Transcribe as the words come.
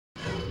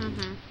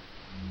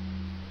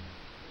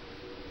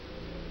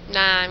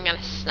Nah, I'm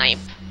gonna snipe.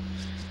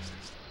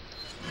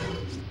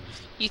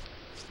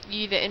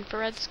 You the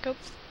infrared scope?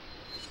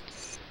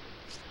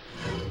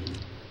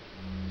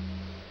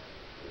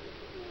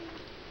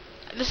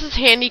 This is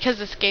handy because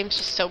this game's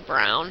just so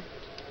brown.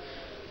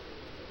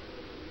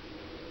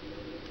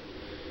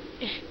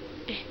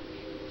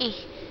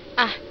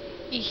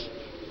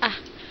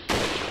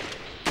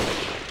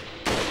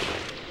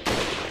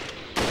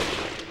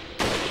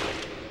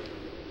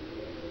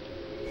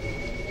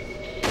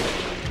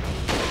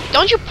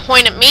 Don't you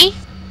point at me!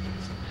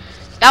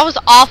 That was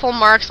awful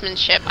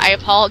marksmanship. I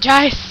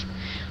apologize.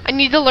 I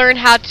need to learn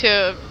how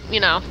to, you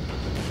know.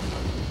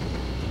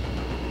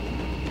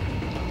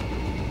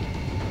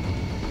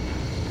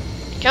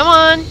 Come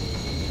on.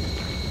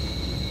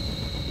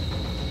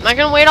 I'm not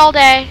gonna wait all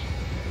day.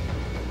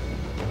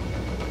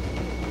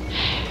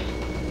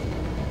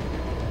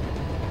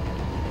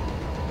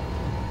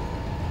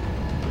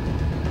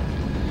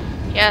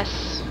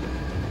 Yes.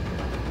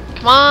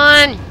 Come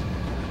on.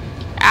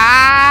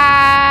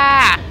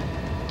 Ah!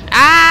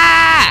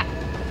 Ah!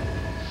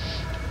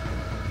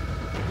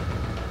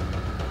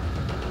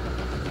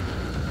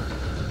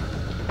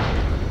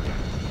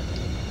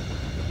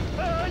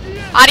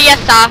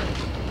 Adiesta.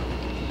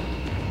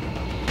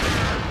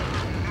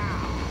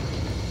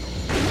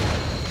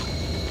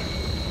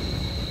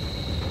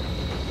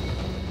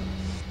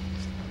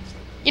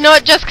 You know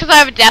what, just because I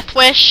have a death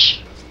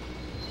wish,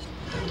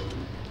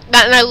 and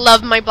I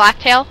love my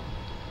blacktail.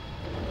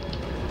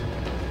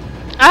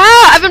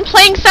 Ah, I've been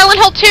playing Silent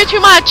Hill 2 too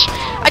much.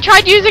 I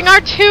tried using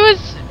R2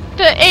 as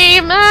the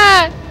aim.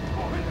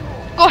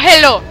 Go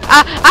hello.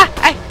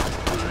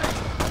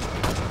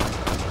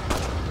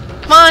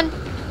 Come on.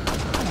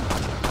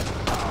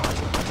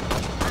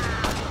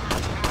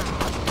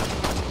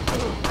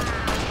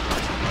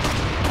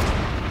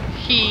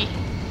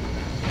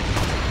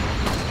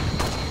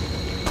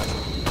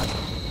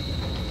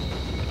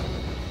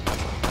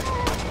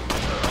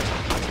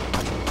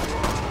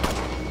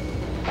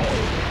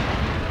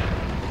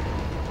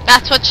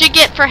 That's what you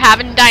get for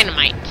having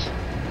dynamite.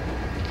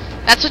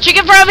 That's what you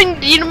get for having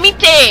dynamite.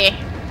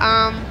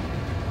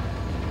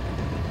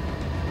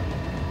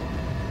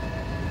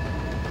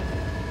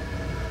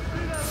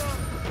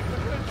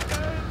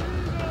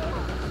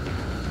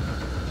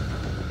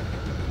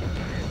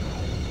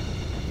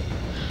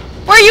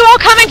 Where are you all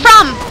coming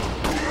from?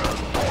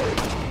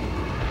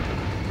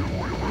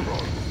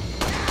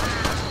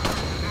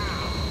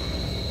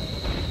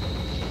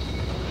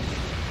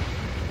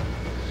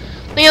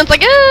 Leon's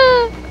like,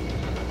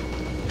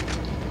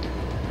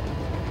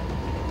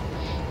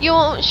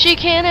 she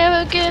can't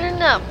ever get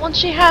enough once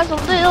she has a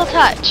little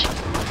touch.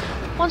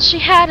 Once she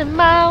had it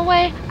my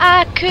way,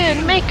 I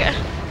could make her.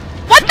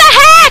 What the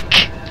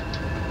heck?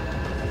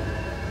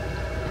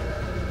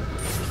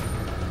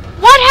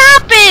 What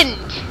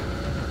happened?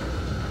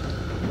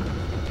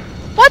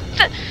 What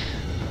the?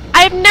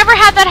 I've never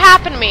had that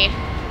happen to me.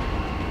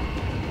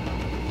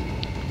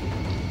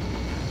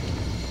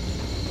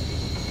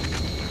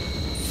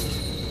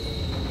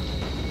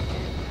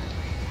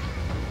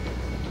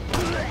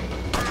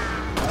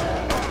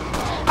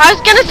 I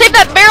was gonna save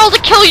that barrel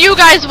to kill you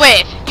guys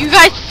with. You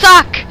guys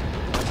suck.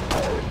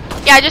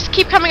 Yeah, just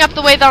keep coming up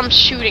the way that I'm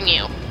shooting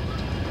you.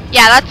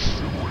 Yeah, that's...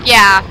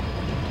 yeah.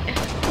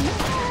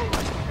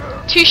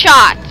 2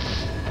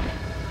 shots.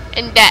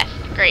 And death.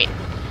 Great.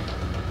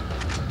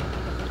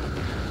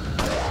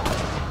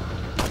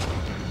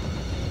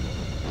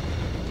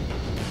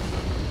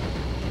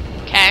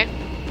 Okay.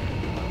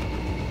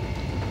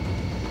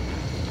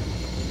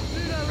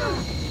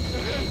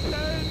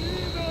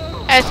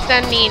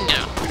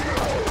 Estanino.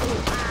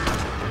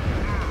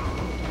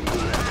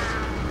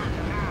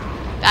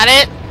 That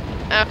it?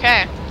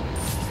 Okay.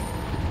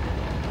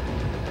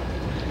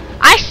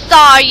 I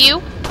saw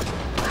you.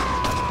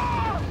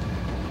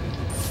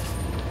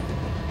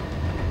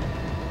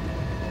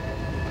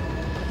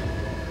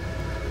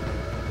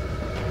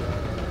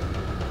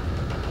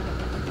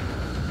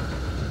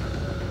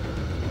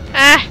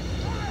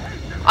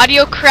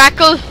 Audio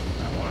crackle.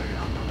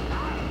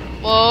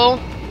 Whoa.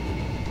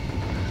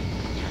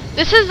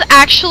 This is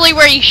actually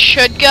where you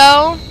should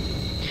go.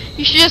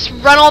 You should just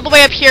run all the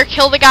way up here,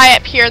 kill the guy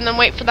up here, and then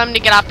wait for them to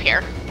get up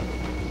here.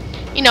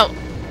 You know,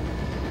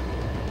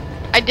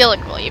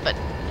 idyllically, but...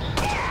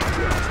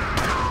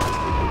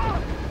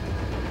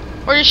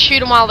 or just shoot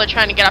them while they're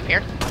trying to get up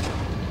here.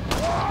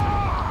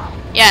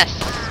 Yes,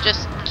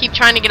 just keep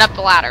trying to get up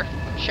the ladder.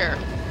 Sure.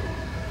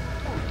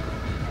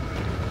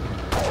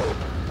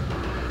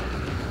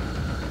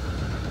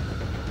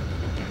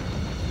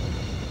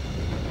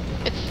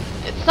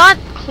 It's not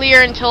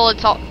clear until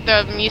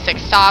the music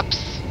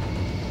stops.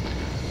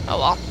 Oh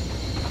well.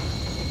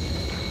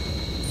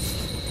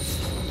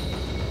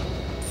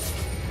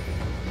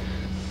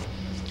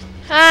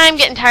 I'm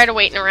getting tired of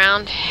waiting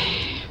around.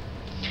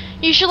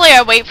 Usually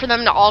I wait for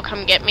them to all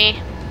come get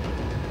me.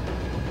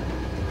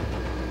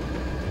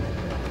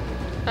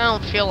 I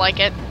don't feel like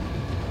it.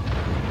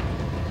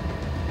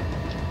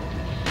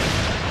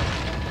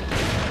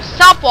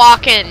 Stop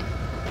walking!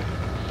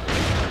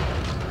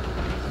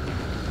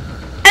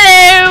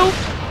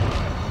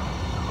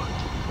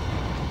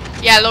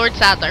 Yeah, Lord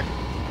Sadler.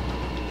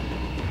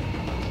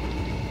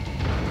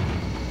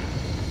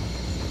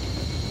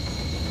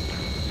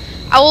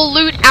 I will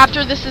loot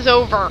after this is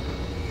over.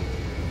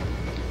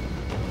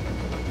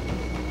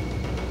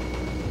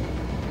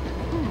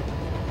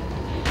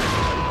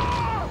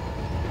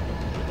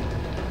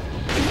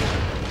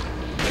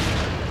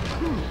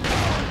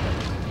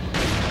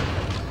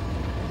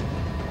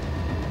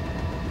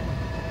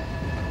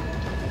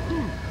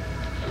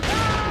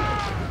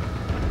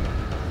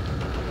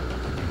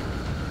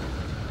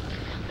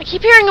 I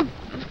keep hearing a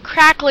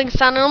crackling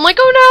sound and I'm like,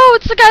 oh no,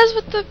 it's the guys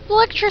with the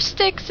electro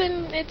sticks,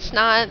 and it's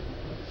not.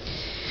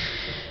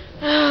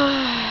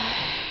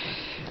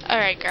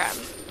 Alright, grab.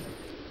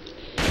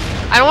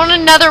 I don't want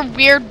another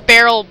weird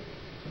barrel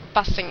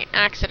busting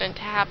accident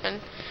to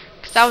happen,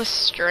 because that was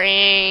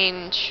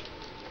strange.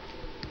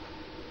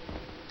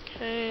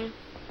 Okay.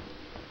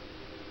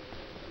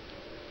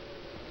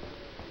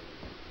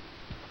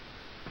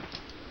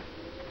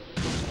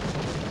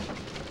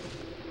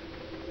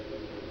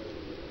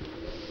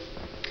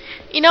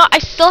 You know, I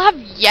still have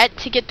yet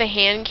to get the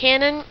hand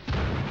cannon.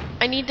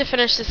 I need to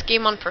finish this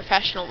game on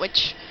professional,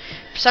 which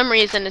for some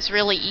reason is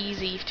really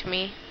easy to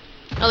me.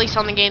 At least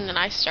on the game that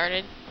I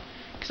started.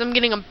 Because I'm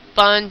getting a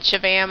bunch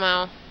of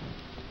ammo.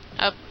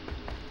 Up.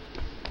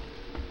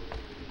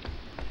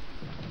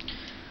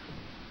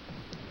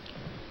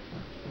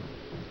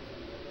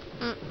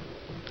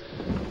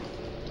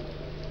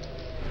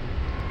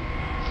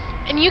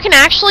 And you can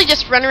actually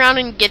just run around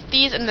and get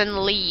these and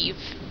then leave.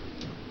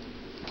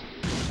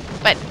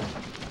 But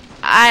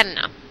I don't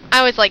know. I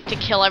always like to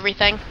kill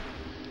everything.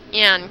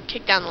 Yeah, and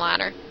kick down the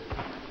ladder.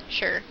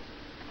 Sure.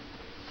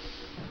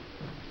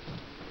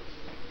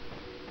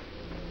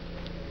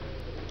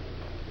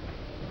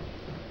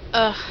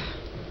 Ugh.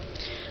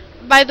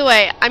 By the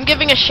way, I'm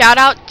giving a shout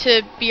out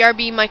to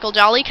BRB Michael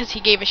Jolly because he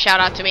gave a shout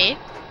out to me.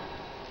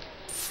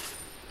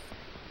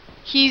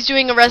 He's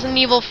doing a Resident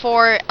Evil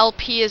 4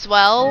 LP as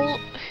well,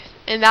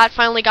 and that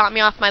finally got me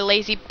off my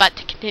lazy butt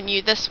to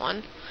continue this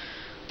one.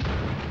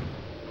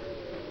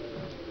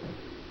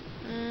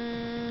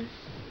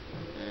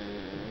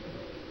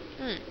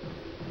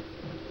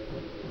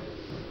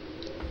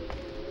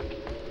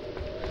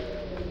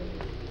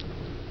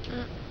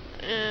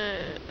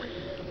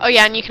 Oh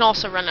yeah, and you can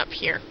also run up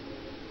here.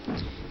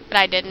 But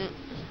I didn't.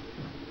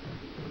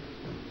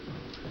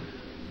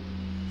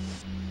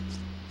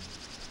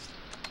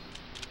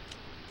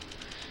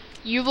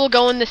 You will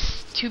go in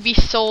this to be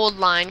sold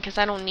line, because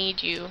I don't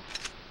need you.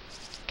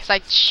 Because I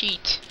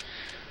cheat.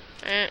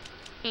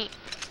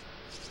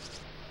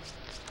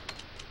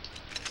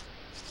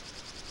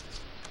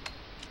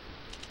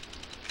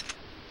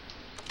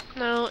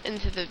 No,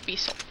 into the be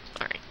sold.